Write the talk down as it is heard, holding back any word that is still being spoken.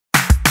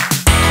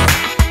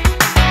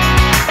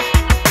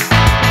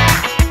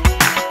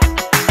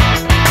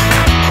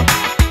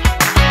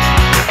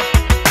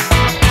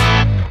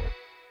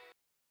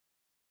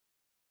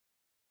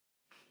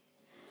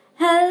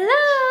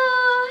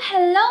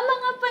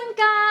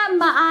mangga,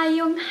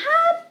 maayong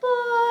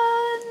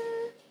hapon.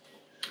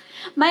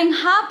 Maayong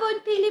hapon,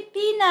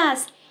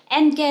 Pilipinas.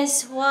 And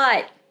guess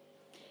what?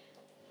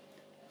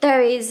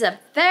 There is a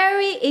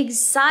very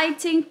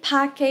exciting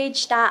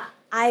package that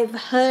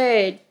I've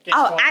heard.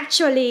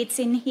 Actually, it's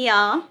in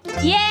here.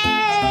 Yay!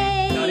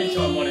 I didn't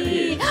tell them what it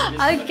is.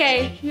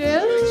 Okay.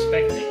 You're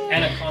expecting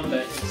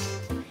anaconda.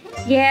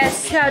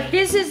 Yes, so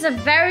this is a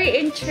very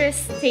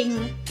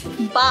interesting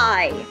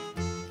buy.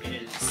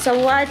 It is. So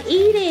what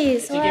it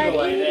is? It's a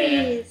giveaway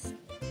there.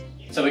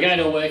 So we're going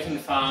to a working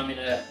farm in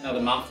another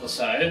month or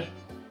so,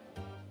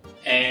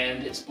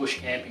 and it's bush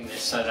camping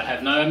this, so they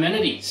have no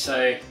amenities.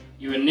 So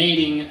you are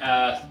needing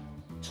a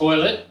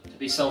toilet to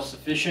be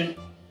self-sufficient,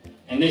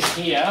 and this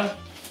here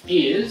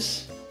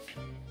is.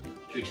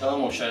 Should we tell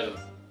them or show them?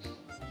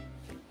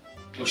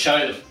 We'll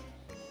show them.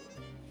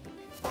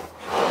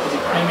 It's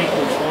a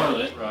chemical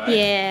toilet, right?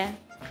 Yeah.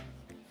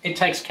 It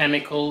takes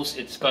chemicals.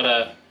 It's got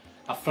a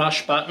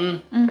flush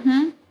button.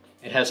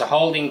 It has a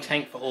holding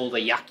tank for all the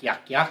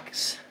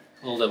yucks,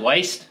 all the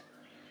waste.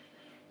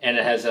 And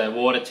it has a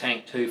water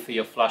tank too for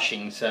your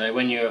flushing. So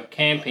when you're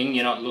camping,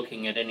 you're not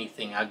looking at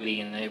anything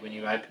ugly in there when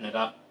you open it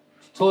up.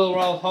 Toilet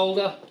roll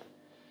holder.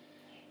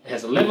 It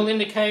has a level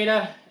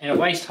indicator and a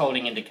waste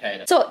holding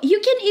indicator. So you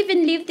can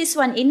even leave this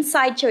one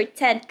inside your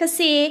tent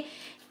kasi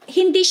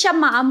hindi siya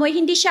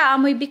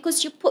amoy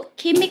because you put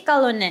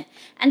chemical on it.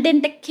 And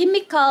then the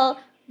chemical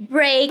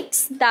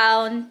breaks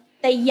down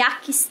the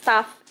yucky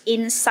stuff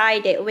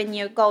inside it when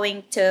you're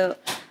going to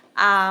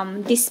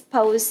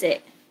dispose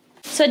it.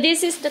 So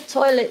this is the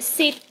toilet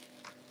seat.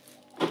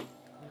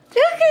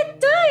 Look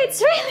at that!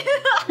 It's really...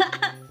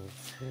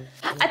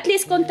 At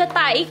least kung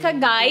tatai ka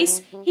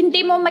guys,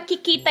 hindi mo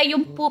makikita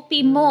yung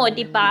poopy mo,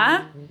 di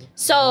ba?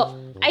 So,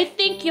 I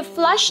think you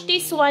flush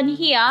this one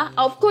here.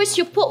 Of course,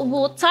 you put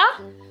water.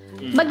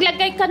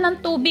 Maglagay ka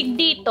ng tubig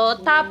dito.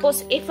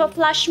 Tapos,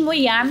 i-flush mo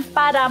yan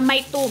para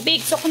may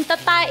tubig. So, kung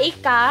tatai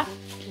ka,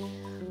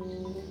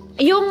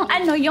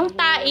 yung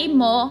tai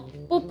mo,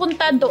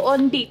 pupunta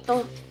doon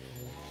dito.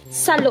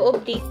 Sa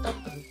loob dito.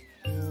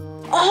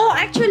 Oh,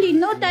 actually,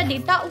 no,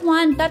 Daddy. That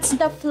one, that's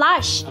the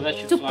flush. Oh,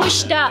 that's to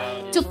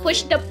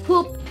push the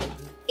poop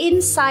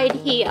inside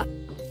here.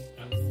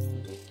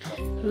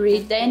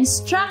 Read the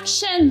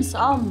instructions.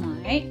 Oh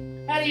my.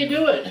 How do you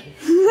do it?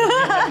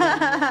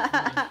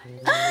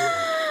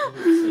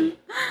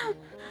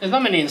 There's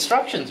not many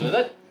instructions with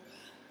it.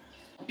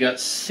 You got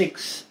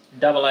 6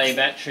 AA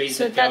batteries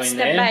that go in there. So that's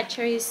the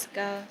batteries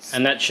goes.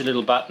 And that's your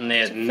little button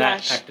there, and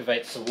that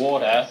activates the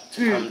water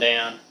to come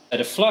down. So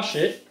to flush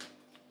it,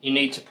 you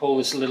need to pull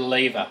this little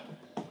lever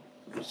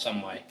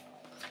some way.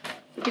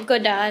 You go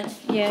down,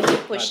 yeah, you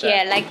push,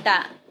 like like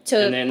that.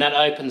 And then that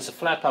opens the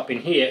flap up in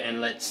here and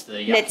lets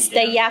the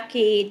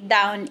yucky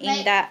down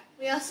in that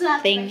We also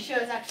have thing. to make sure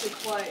it's actually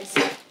closed.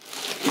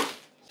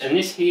 And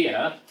this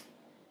here,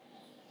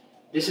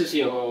 this is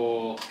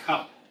your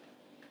cup.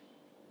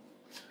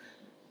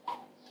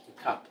 The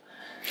cup.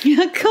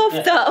 Your cup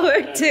that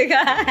worked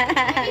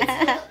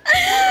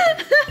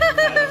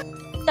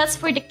That's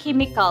for the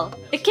chemical.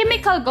 The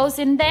chemical goes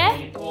in there.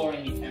 You pour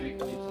in your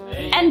chemical into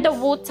there. And the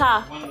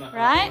water,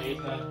 right?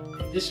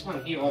 This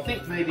one here, I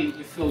think maybe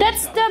you fill.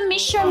 That's the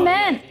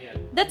measurement.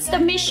 That's the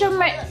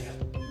measurement.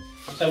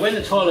 So when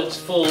the toilet's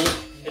full,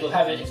 it'll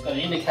have it. It's got an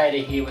indicator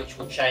here which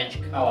will change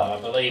colour.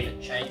 I believe it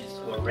changes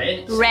to a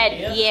red. Red,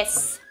 here,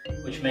 yes.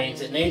 Which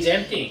means it needs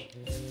emptying.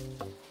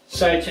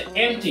 So to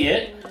empty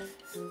it,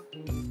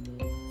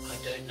 I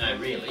don't know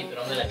really, but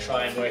I'm going to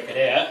try and work it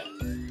out.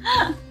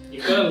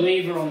 You've got a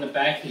lever on the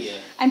back here.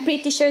 I'm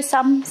pretty sure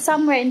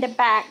somewhere in the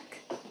back.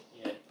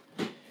 Yeah.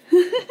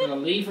 You've got a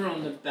lever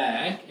on the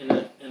back and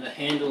a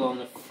handle on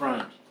the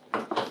front.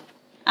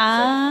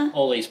 So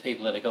all these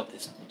people that have got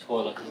this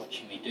toilet are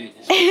watching me do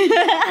this.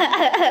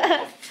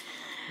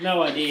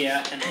 No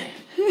idea. And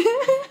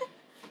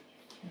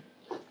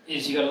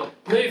is you got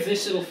to move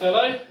this little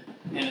fellow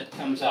and it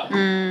comes up.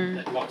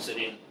 That locks it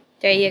in.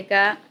 There you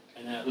go.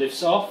 And then it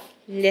lifts off.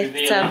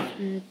 Lifts up.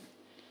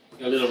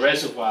 Your little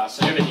reservoir,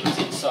 so everything's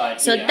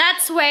inside So here.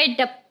 that's where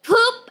the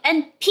poop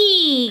and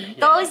pee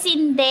goes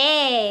in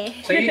there.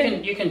 So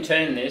you can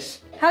turn this.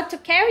 How to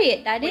carry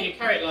it, Daddy? Well, you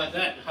carry it like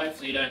that, and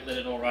hopefully you don't let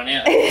it all run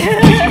out.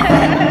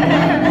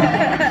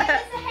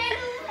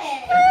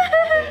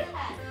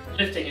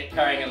 Lifting it,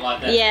 carrying it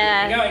like that.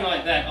 Yeah. If you're going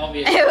like that,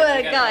 obviously. It will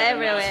you're gonna go have a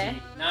everywhere.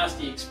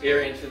 Nasty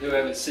experience with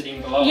whoever's sitting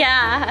below.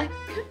 Yeah.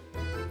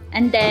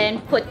 And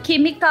then put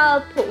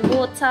chemical, put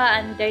water,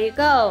 and there you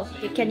go. So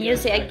you can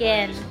use it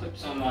again. It just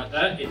clips on like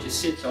that. It just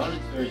sits on.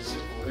 It's very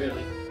simple,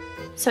 really.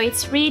 So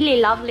it's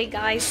really lovely,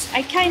 guys.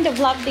 I kind of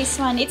love this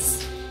one.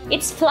 It's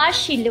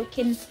flashy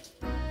looking.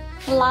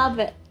 Love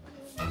it.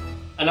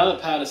 Another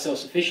part of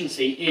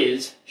self-sufficiency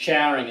is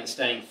showering and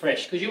staying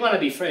fresh, because you want to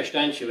be fresh,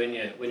 don't you,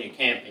 when you're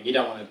camping? You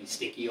don't want to be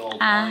sticky all the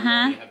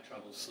time. You have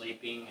trouble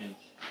sleeping, and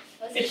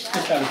it's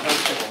just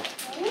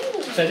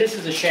uncomfortable. So this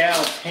is a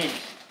shower tent.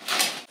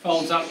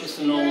 Folds up just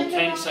a normal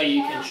tent, so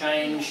you can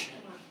change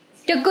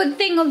The good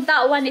thing of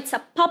that one, it's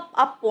a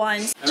pop-up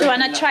one. Do you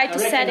want to try to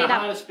set it The up?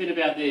 hardest bit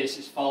about this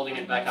is folding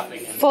it back up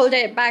again. Fold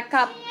it back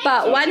up.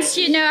 But So once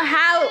you know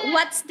how,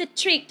 what's the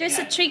trick? There's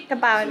a trick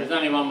about it. There's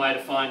only one way to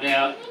find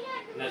out,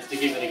 and that's to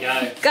give it a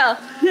go. Go.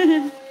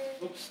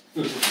 Oops.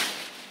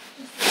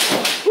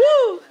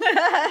 Woo!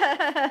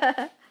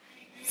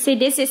 See,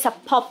 this is a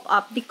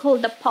pop-up. We call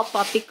the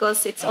pop-up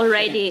because it's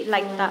already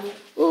like that.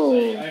 Ooh.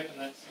 Open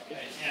that side.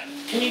 Now,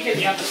 can you get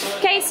the other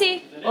side?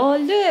 Casey, oh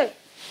look.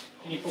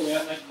 Can you pull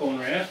out that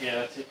corner out? Yeah,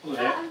 that's it. Pull it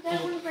out.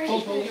 Pull,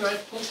 you're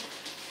right, pull.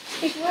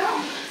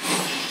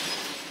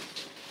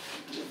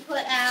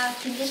 Put our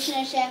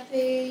conditioner,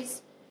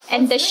 shampoos.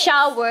 And the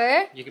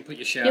shower, You can put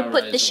your shower. you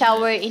put the rays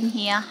shower in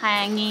here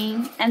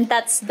hanging. And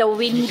that's the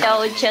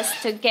window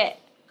just to get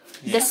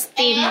the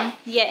steam,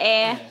 yeah,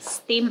 air,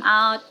 steam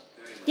out.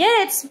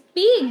 Yeah, it's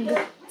big.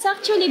 It's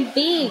actually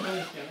big.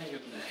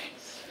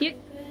 You,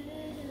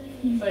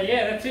 So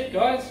yeah, that's it,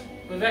 guys.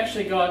 We've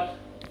actually got.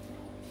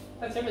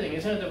 That's everything,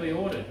 isn't it, that we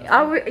ordered?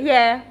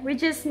 yeah, we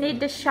just need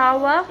the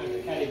shower. The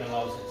cat even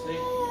loves it, see?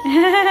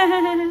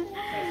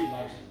 Cassie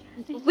loves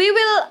it. We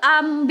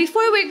will,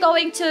 before we're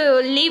going to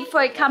leave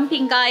for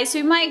camping, guys,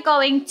 we might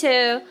going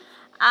to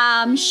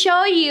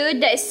show you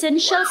the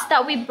essentials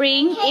that we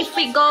bring if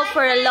we go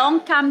for a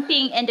long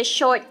camping and a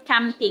short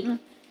camping.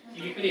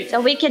 So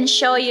we can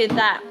show you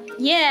that.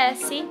 Yeah,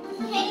 see?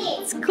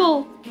 It's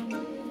cool.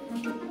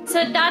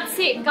 So that's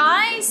it,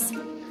 guys.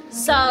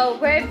 So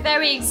we're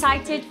very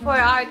excited for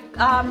our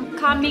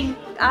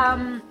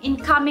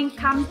incoming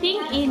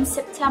camping in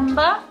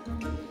September.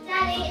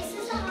 Daddy, is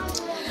this a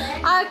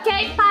hard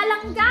Okay,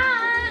 palangga.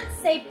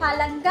 Say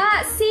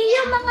palangga. See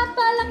you, mga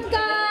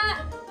palangga.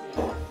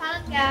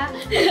 Palangga.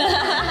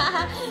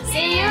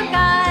 See you,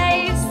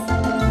 guys.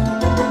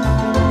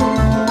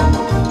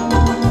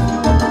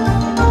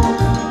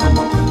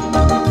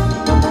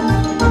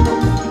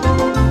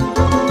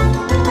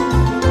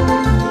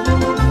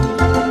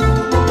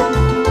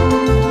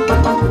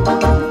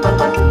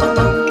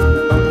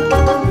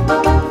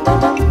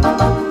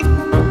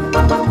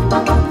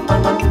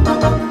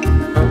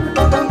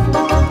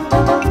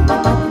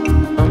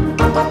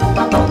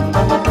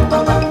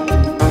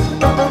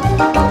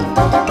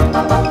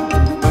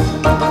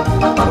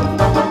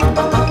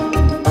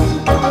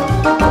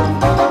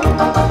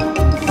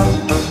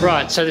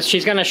 So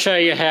she's going to show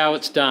you how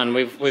it's done.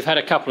 We've had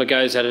a couple of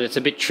goes at it. It's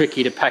a bit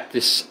tricky to pack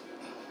this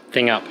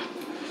thing up.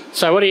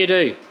 So what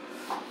do?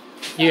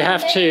 You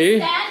have to...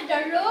 Stand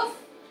the roof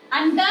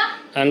under.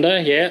 Under,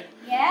 yeah.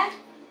 Yeah.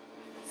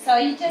 So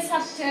you just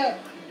have to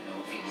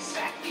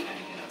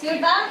do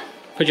that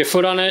Put your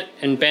foot on it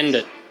and bend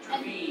it.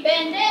 and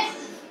bend it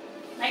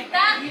like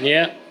that.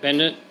 Yeah,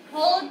 bend it.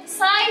 Hold the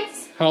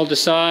sides. Hold the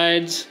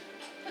sides.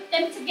 Put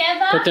them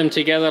together. Put them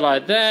together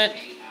like that.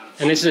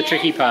 And this is the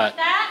tricky part. Like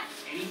that,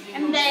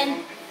 and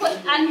then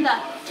put under.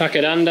 Tuck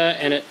it under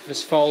and it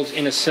just folds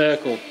in a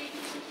circle.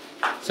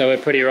 So we're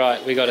pretty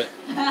right, we got it.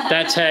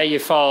 That's how you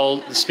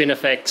fold the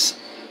Spinifex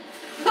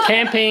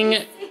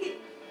camping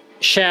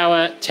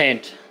shower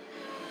tent.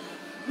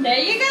 There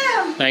you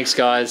go. Thanks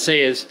guys,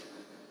 see yous.